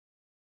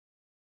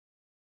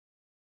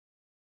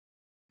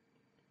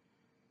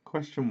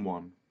Question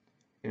 1.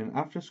 In an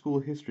after-school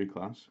history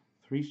class,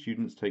 3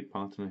 students take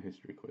part in a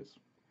history quiz.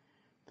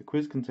 The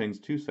quiz contains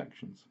 2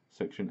 sections,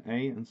 Section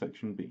A and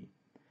Section B.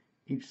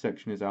 Each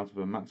section is out of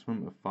a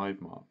maximum of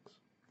 5 marks.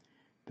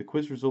 The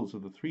quiz results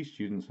of the 3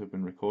 students have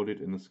been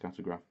recorded in the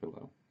scatter graph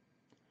below.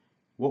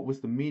 What was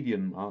the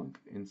median mark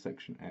in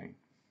Section A?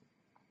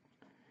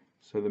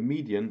 So the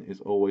median is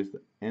always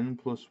the n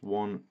plus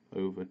 1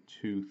 over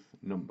 2th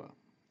number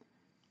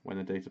when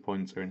the data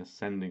points are in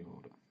ascending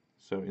order.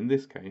 So in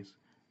this case,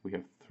 we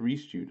have 3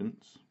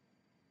 students,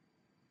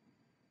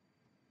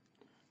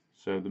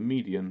 so the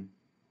median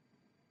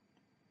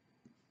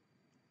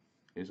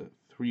is at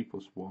 3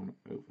 plus 1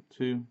 over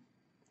 2,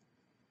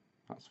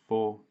 that's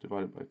 4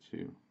 divided by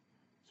 2,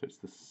 so it's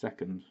the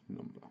second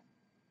number.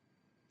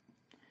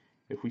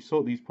 If we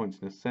sort these points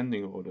in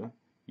ascending order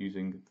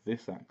using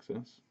this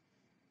axis,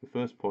 the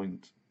first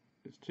point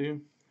is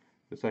 2,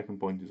 the second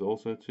point is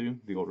also 2,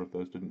 the order of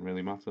those didn't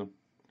really matter,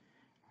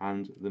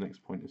 and the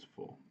next point is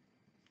 4.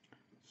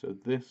 So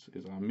this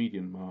is our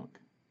median mark,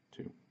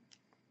 2.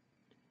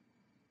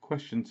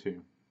 Question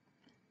 2.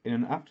 In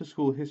an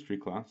after-school history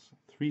class,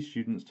 3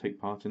 students take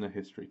part in a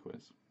history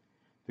quiz.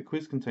 The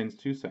quiz contains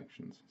 2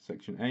 sections,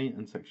 Section A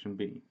and Section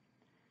B.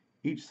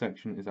 Each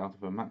section is out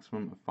of a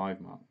maximum of 5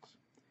 marks.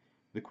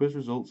 The quiz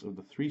results of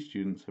the 3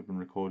 students have been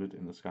recorded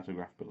in the scatter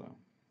graph below.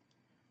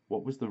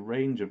 What was the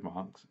range of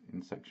marks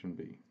in Section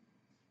B?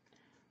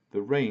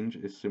 The range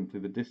is simply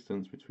the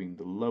distance between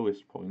the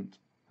lowest point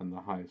and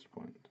the highest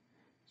point.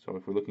 So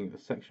if we're looking at the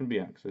Section B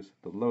axis,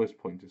 the lowest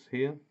point is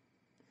here,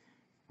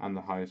 and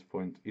the highest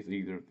point is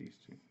either of these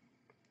two.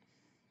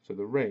 So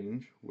the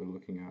range, we're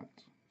looking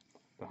at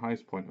the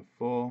highest point of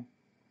 4,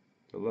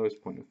 the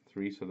lowest point of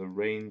 3, so the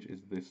range is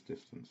this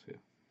distance here.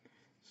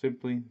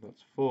 Simply,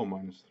 that's 4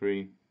 minus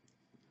 3,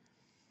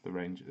 the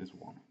range is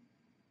 1.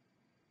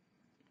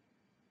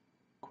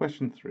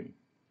 Question 3.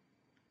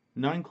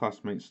 9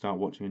 classmates start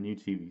watching a new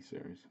TV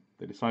series.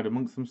 They decide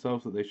amongst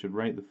themselves that they should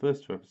rate the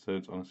first 2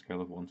 episodes on a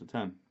scale of 1 to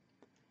 10.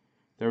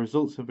 Their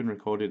results have been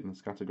recorded in the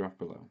scatter graph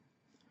below.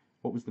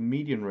 What was the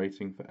median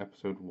rating for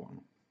episode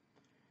 1?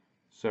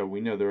 So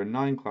we know there are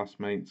 9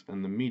 classmates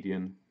and the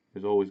median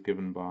is always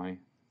given by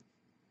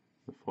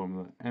the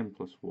formula n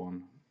plus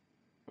 1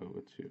 over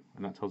 2,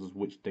 and that tells us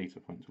which data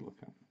point to look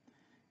at.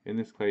 In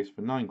this case,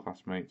 for 9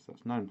 classmates,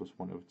 that's 9 plus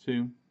 1 over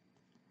 2,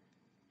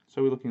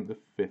 so we're looking at the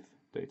 5th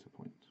data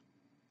point.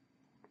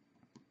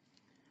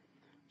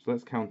 So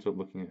let's count up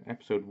looking at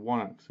episode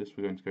 1 axis,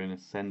 we're going to go in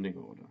ascending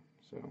order.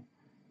 So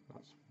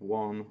that's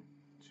 1,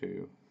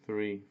 2,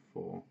 3,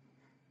 4,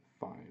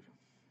 5.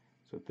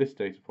 So this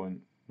data point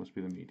must be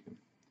the median,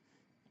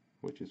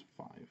 which is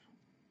 5.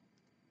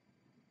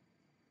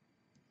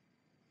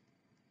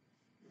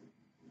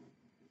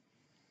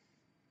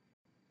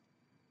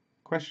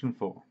 Question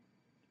 4.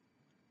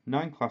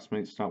 9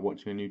 classmates start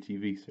watching a new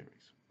TV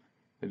series.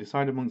 They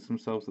decide amongst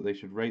themselves that they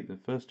should rate the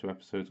first 2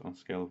 episodes on a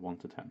scale of 1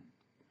 to 10.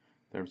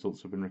 Their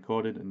results have been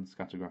recorded in the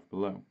scatter graph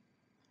below.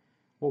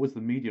 What was the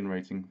median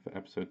rating for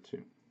episode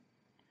 2?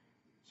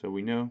 So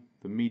we know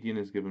the median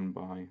is given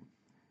by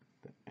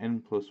the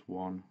n plus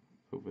 1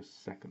 over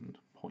second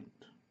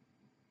point.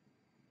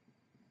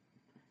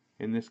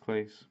 In this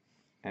case,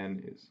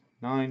 n is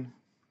 9,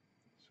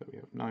 so we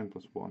have 9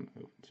 plus 1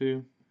 over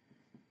 2,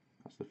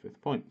 that's the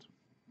 5th point.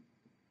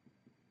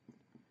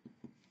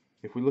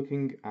 If we're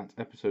looking at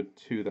episode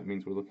 2, that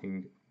means we're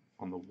looking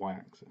on the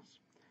y-axis.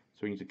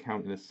 So we need to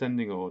count in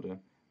ascending order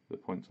the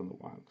points on the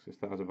y-axis.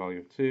 That has a value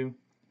of 2,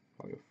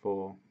 value of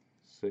 4,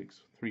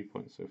 6, 3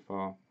 points so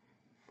far,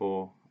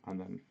 4, and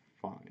then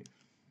 5.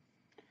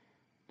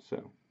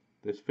 So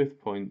this 5th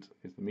point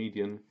is the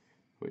median,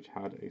 which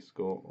had a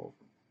score of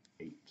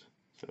 8.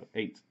 So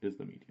 8 is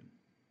the median.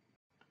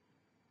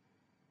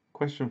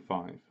 Question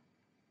 5.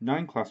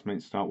 9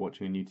 classmates start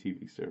watching a new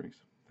TV series.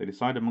 They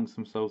decide amongst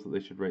themselves that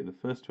they should rate the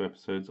first 2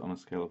 episodes on a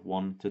scale of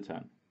 1 to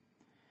 10.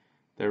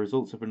 Their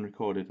results have been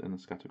recorded in the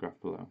scatter graph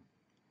below.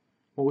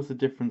 What was the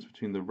difference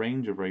between the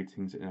range of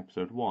ratings in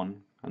episode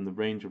 1 and the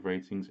range of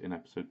ratings in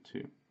episode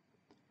 2?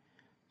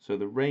 So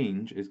the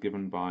range is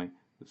given by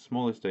the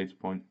smallest data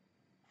point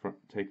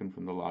taken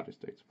from the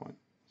largest data point.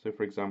 So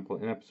for example,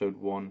 in episode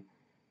 1,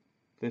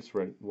 this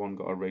one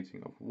got a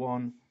rating of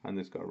 1 and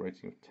this got a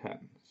rating of 10.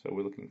 So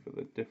we're looking for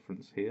the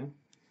difference here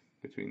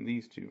between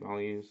these 2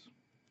 values.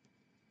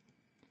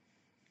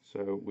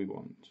 So we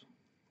want,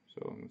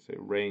 so I'm going to say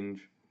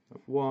range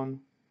of 1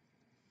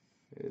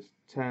 is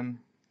 10,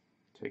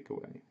 take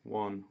away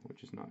 1,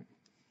 which is 9.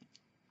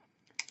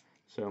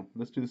 So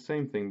let's do the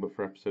same thing but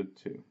for episode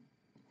 2.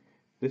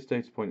 This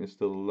data point is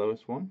still the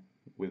lowest one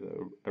with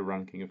a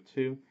ranking of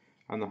 2,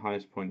 and the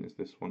highest point is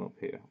this one up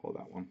here, or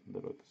that one,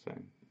 they're both the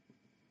same.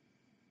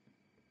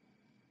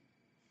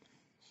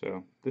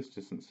 So this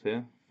distance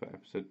here for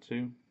episode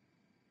 2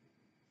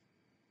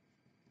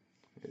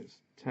 is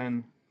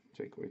 10,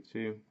 take away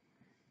 2,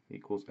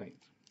 equals 8.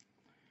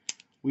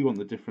 We want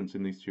the difference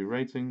in these 2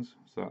 ratings,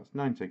 so that's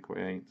 9 take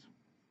away 8,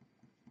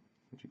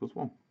 which equals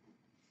 1.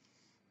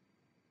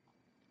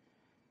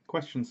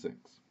 Question 6.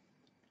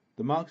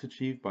 The marks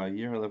achieved by a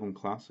Year 11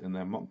 class in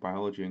their mock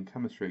biology and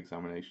chemistry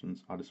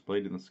examinations are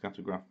displayed in the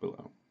scatter graph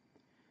below.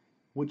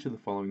 Which of the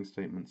following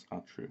statements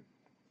are true?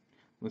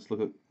 Let's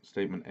look at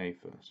statement A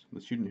first.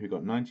 The student who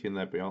got 90 in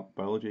their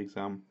biology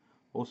exam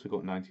also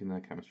got 90 in their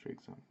chemistry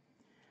exam.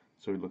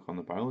 So we look on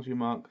the biology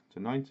mark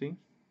to 90,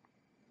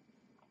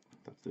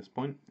 that's this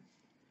point,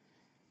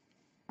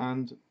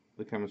 and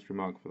the chemistry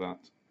mark for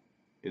that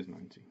is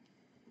 90.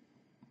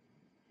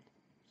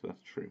 So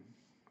that's true.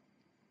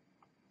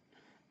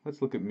 Let's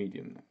look at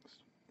median next.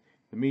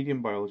 The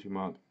median biology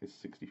mark is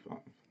 65.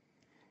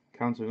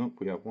 Counting up,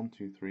 we have 1,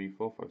 2, 3,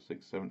 4, 5,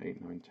 6, 7,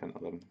 8, 9, 10,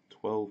 11,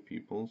 12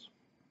 pupils.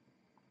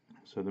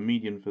 So the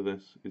median for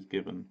this is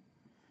given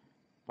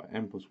by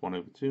n plus 1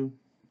 over 2,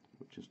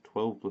 which is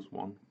 12 plus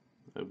 1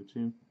 over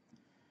 2,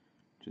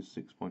 which is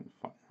 6.5.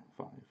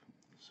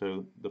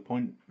 So the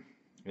point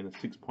in the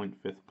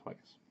 6.5th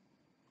place.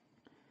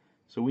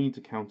 So we need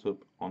to count up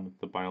on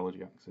the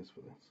biology axis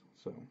for this.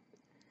 So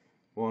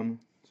 1,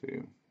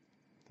 2,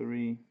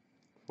 3,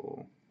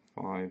 4,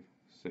 5,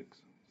 6,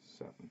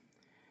 7.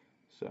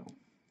 So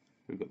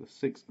we've got the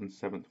 6th and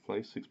 7th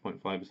place.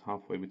 6.5 is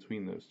halfway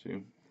between those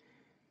two.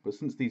 But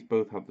since these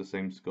both have the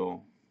same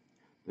score,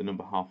 the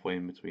number halfway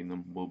in between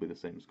them will be the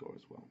same score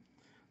as well.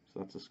 So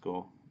that's a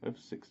score of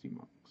 60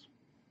 marks.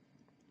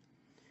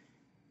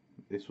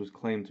 This was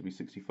claimed to be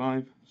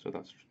 65, so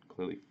that's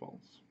clearly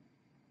false.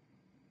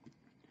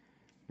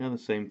 Now the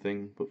same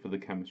thing, but for the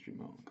chemistry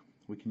mark.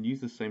 We can use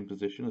the same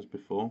position as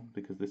before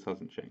because this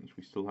hasn't changed.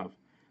 We still have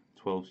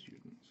 12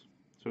 students.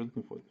 So we're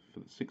looking for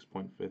the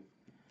 6.5th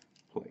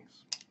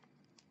place.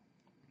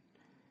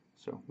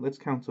 So let's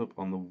count up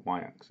on the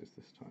y-axis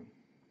this time.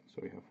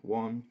 So we have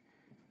 1,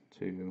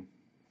 2,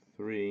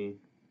 3,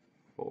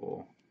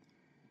 4,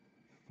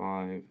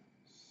 5,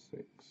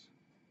 6,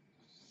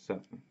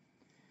 7.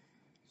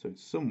 So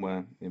it's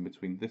somewhere in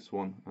between this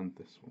one and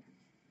this one.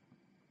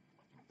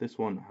 This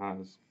one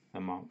has a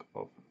mark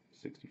of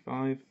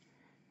 65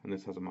 and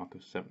this has a mark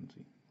of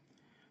 70.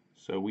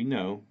 So we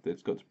know that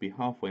it's got to be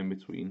halfway in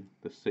between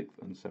the 6th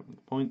and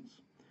 7th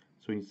points.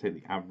 So we need to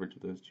take the average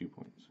of those 2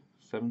 points.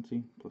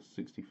 70 plus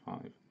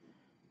 65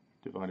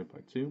 divided by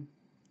 2,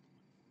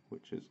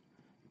 which is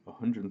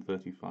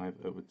 135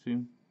 over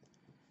 2,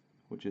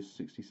 which is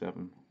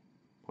 67.5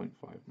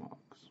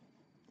 marks.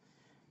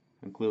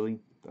 And clearly,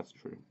 that's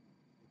true.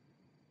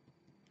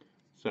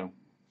 So,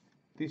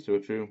 these two are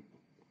true,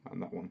 and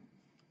that one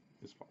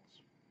is false.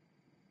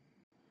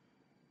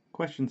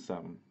 Question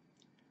 7.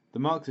 The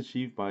marks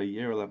achieved by a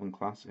Year 11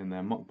 class in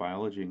their mock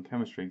biology and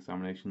chemistry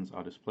examinations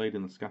are displayed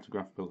in the scatter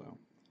graph below.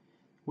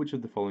 Which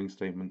of the following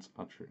statements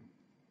are true?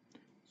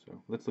 So,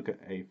 let's look at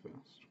A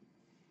first.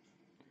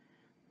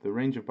 The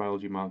range of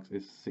biology marks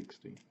is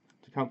 60.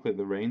 To calculate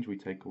the range, we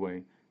take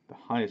away the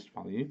highest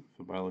value.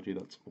 For biology,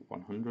 that's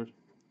 100.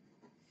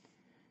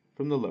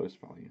 From the lowest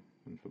value,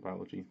 and for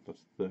biology,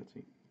 that's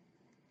 30.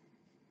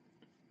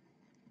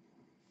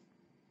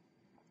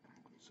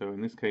 So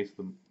in this case,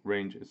 the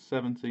range is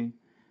 70,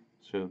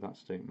 so that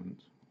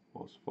statement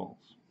was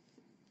false.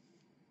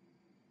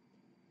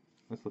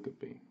 Let's look at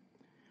B.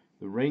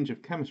 The range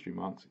of chemistry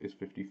marks is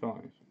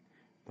 55.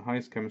 The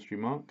highest chemistry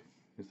mark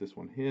is this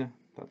one here,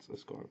 that's a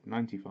score of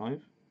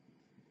 95,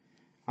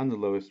 and the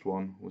lowest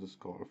one was a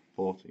score of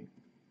 40.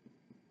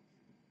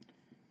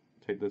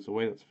 Take this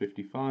away, that's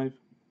 55,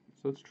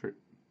 so it's true.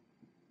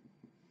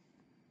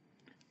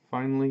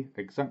 Finally,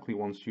 exactly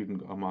one student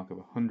got a mark of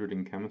 100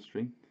 in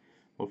chemistry.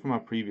 Well, from our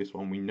previous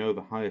one, we know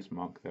the highest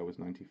mark there was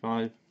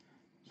 95,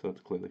 so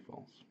that's clearly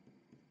false.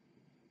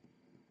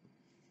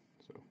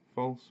 So,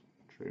 false,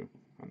 true,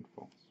 and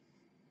false.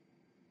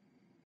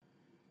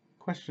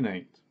 Question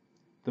 8.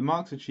 The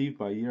marks achieved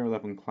by a Year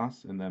 11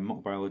 class in their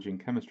mock biology and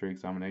chemistry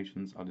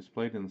examinations are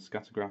displayed in the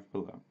scatter graph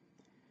below.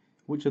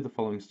 Which of the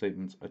following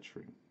statements are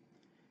true?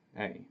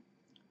 A.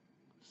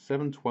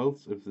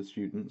 7/12 of the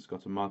students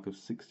got a mark of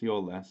 60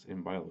 or less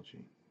in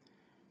biology.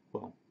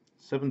 Well,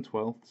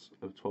 7/12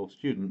 of 12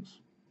 students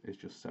is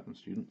just 7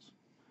 students.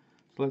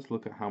 So let's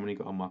look at how many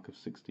got a mark of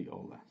 60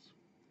 or less.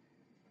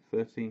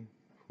 30,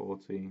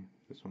 40,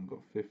 this one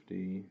got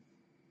 50.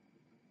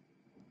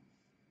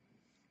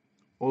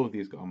 All of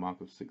these got a mark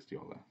of 60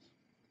 or less.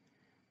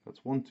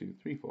 That's 1, 2,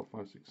 3, 4,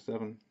 5, 6,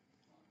 7,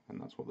 and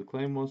that's what the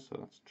claim was, so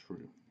that's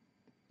true.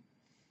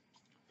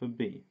 For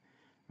B,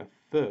 a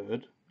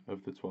third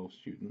of the 12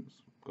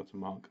 students got a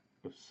mark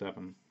of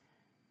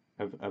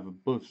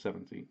above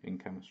 70 in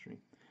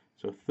chemistry.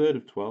 So a third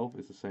of 12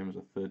 is the same as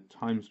a third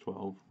times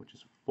 12, which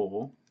is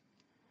 4.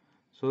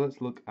 So let's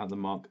look at the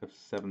mark of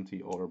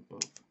 70 or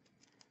above.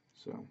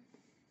 So,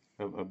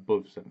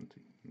 above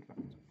 70, in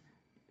fact.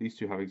 These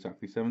two have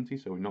exactly 70,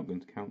 so we're not going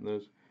to count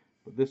those.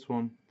 But this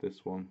one,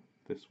 this one,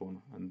 this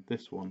one, and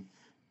this one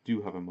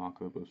do have a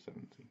mark of above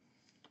 70.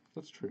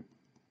 That's true.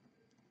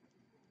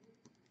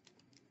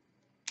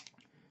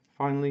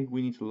 Finally,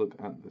 we need to look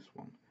at this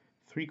one.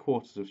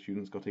 3/4 of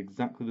students got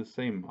exactly the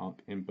same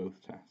mark in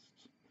both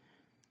tests.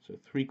 So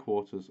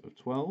 3/4 of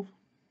 12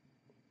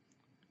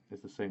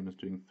 is the same as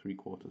doing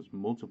 3/4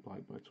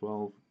 multiplied by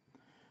 12.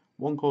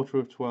 1/4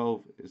 of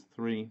 12 is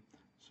 3,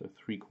 So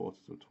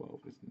 3/4 of 12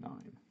 is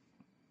 9.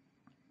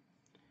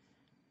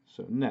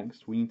 So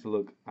next we need to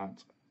look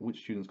at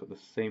which students got the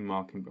same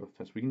mark in both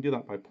tests. We can do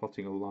that by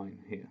plotting a line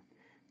here.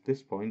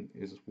 This point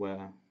is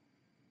where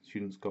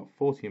students got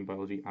 40 in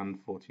biology and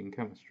 40 in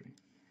chemistry.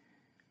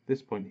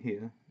 This point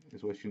here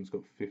is where students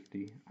got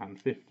 50 and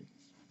 50.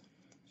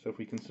 So if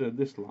we consider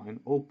this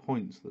line, all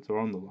points that are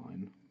on the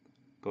line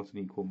got an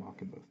equal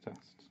mark in both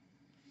tests.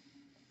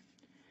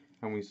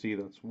 And we see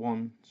that's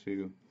 1,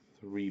 2,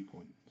 3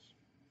 points.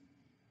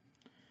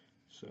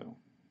 So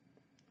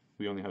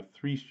we only have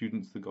 3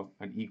 students that got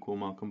an equal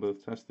mark on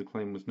both tests. The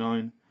claim was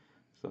 9,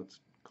 so that's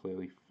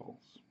clearly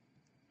false.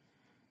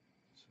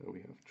 So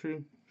we have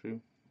true,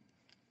 true,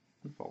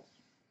 and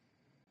false.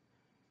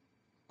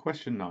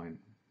 Question 9.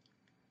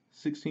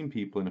 16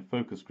 people in a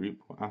focus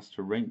group were asked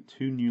to rate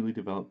 2 newly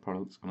developed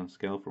products on a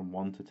scale from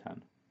 1 to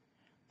 10.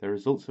 Their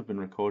results have been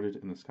recorded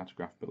in the scatter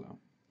graph below.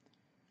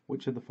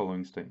 Which of the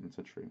following statements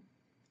are true?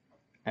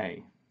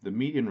 A. The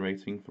median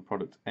rating for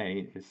product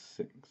A is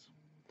 6.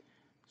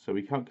 So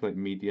we calculate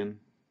median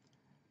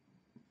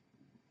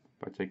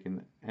by taking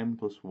the n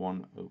plus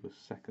 1 over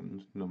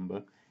second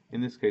number.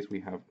 In this case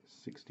we have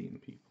 16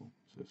 people.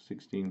 So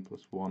 16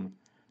 plus 1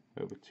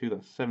 over 2,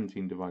 that's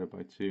 17 divided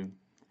by 2.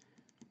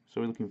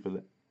 So we're looking for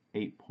the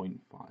 8.5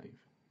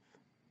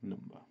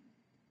 number.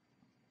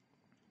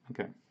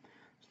 Okay,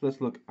 so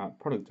let's look at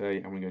product A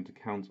and we're going to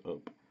count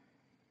up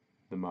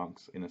the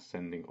marks in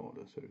ascending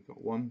order. So we've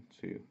got 1,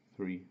 2,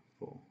 3,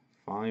 4,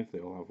 5. They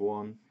all have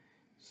 1,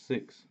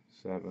 6,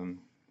 7,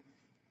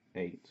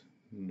 8,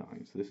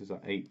 9. So this is our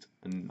 8th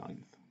and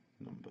 9th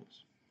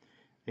numbers.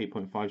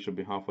 8.5 should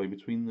be halfway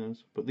between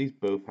those, but these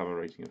both have a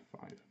rating of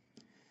 5.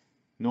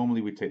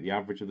 Normally we take the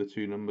average of the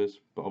two numbers,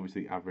 but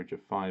obviously the average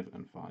of 5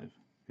 and 5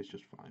 is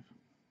just 5.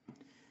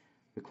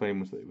 The claim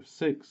was that it was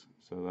 6,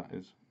 so that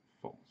is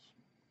false.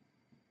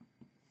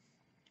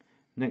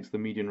 Next, the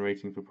median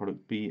rating for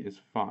product B is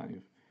 5.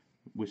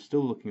 We're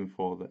still looking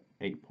for the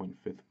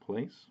 8.5th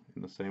place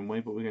in the same way,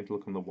 but we're going to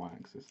look on the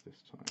y-axis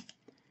this time.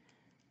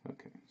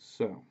 Okay,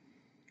 so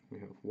we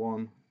have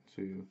 1,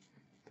 2,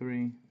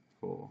 3,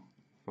 4,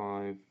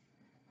 5,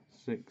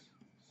 6,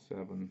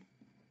 7,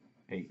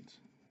 8,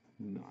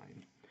 9.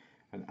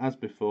 And as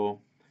before,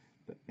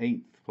 the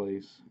 8th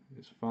place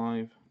is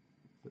 5,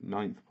 the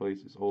 9th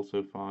place is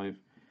also 5.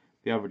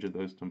 The average of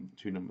those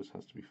two numbers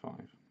has to be 5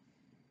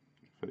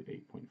 for the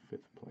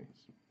 8.5th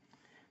place.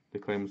 The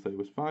claim was that it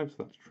was 5,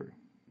 so that's true.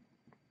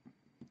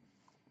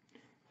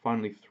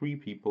 Finally, 3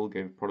 people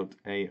gave product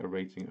A a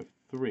rating of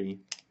 3.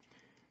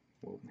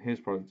 Well,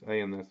 here's product A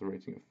and there's the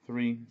rating of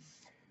 3.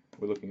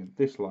 We're looking at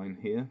this line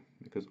here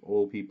because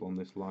all people on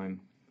this line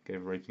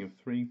gave a rating of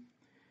 3,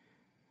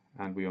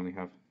 and we only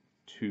have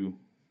 2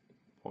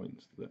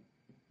 points that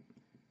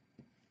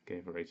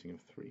gave a rating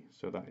of 3,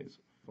 so that is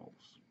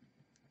false.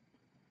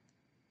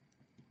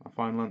 Our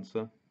final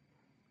answer: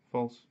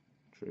 false,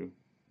 true,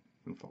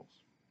 and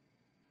false.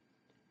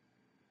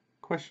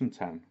 Question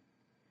 10.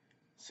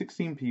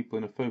 16 people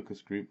in a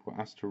focus group were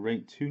asked to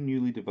rate 2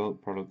 newly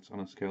developed products on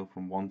a scale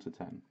from 1 to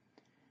 10.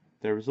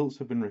 Their results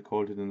have been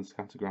recorded in the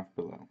scatter graph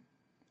below.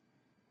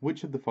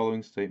 Which of the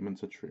following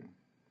statements are true?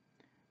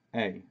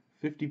 A.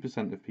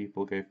 50% of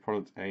people gave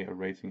product A a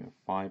rating of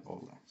 5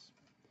 or less.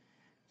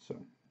 So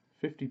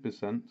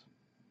 50%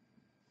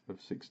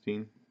 of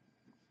 16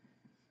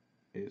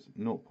 is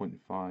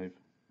 0.5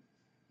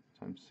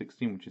 times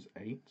 16, which is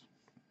 8.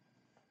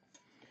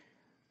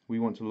 We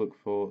want to look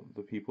for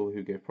the people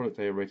who gave product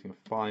A a rating of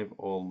 5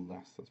 or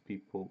less. That's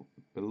people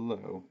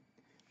below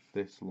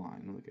this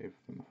line that gave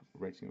them a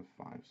rating of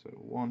 5. So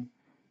 1,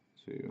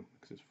 2,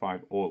 because it's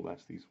 5 or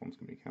less, these ones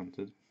can be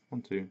counted.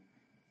 1, 2,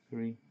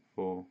 3,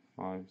 4,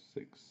 5,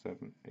 6,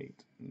 7,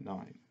 8,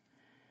 9.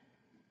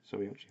 So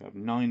we actually have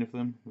 9 of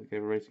them that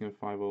gave a rating of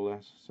 5 or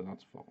less, so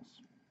that's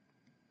false.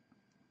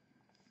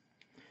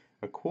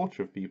 A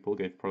quarter of people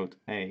gave product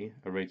A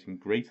a rating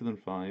greater than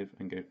 5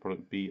 and gave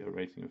product B a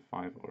rating of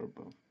 5 or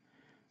above.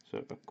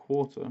 So a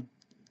quarter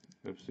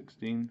of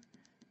 16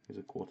 is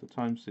a quarter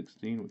times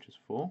 16, which is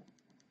 4.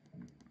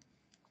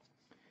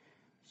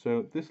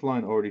 So this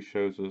line already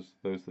shows us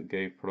those that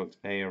gave product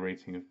A a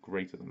rating of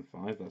greater than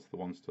 5. That's the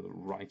ones to the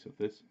right of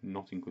this,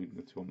 not including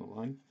the 2 on the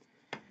line.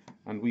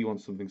 And we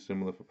want something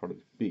similar for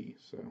product B,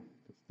 so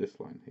that's this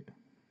line here.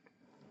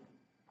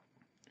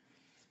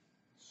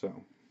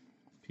 So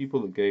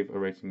people that gave a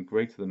rating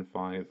greater than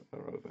 5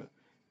 are over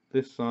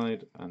this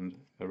side, and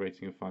a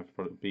rating of 5 for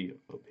product B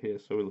up here,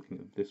 so we're looking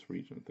at this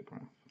region of the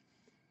graph.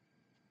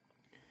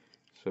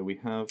 So we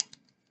have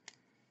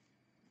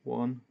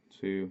 1,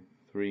 2,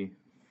 3,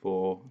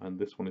 4, and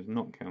this one is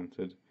not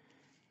counted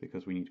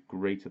because we need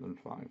greater than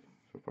 5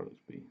 for product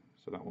B,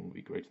 so that one will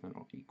be greater than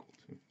or equal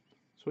to.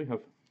 So we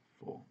have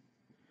 4,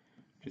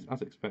 which is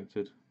as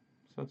expected,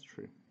 so that's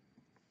true.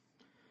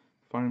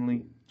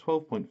 Finally,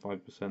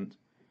 12.5%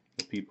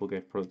 of people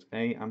gave product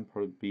A and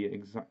product B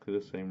exactly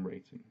the same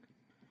rating.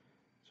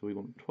 So we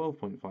want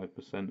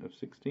 12.5% of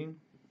 16.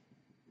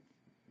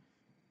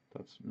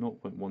 That's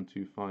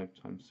 0.125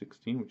 times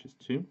 16, which is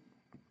 2.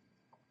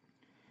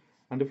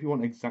 And if we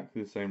want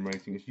exactly the same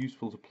rating, it's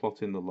useful to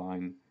plot in the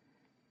line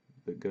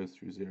that goes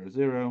through 0,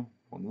 0,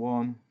 1,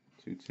 1,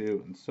 2,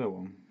 2, and so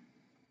on.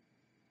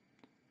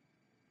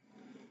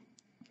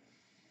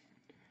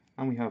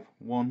 And we have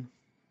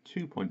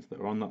 2 points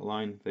that are on that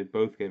line. They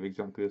both gave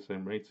exactly the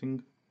same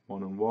rating,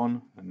 1 and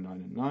 1, and 9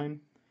 and 9.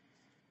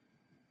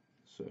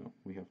 So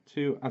we have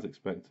 2 as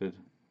expected,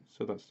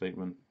 so that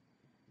statement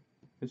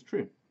is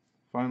true.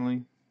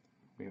 Finally,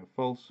 we have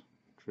false,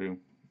 true,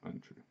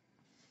 and true.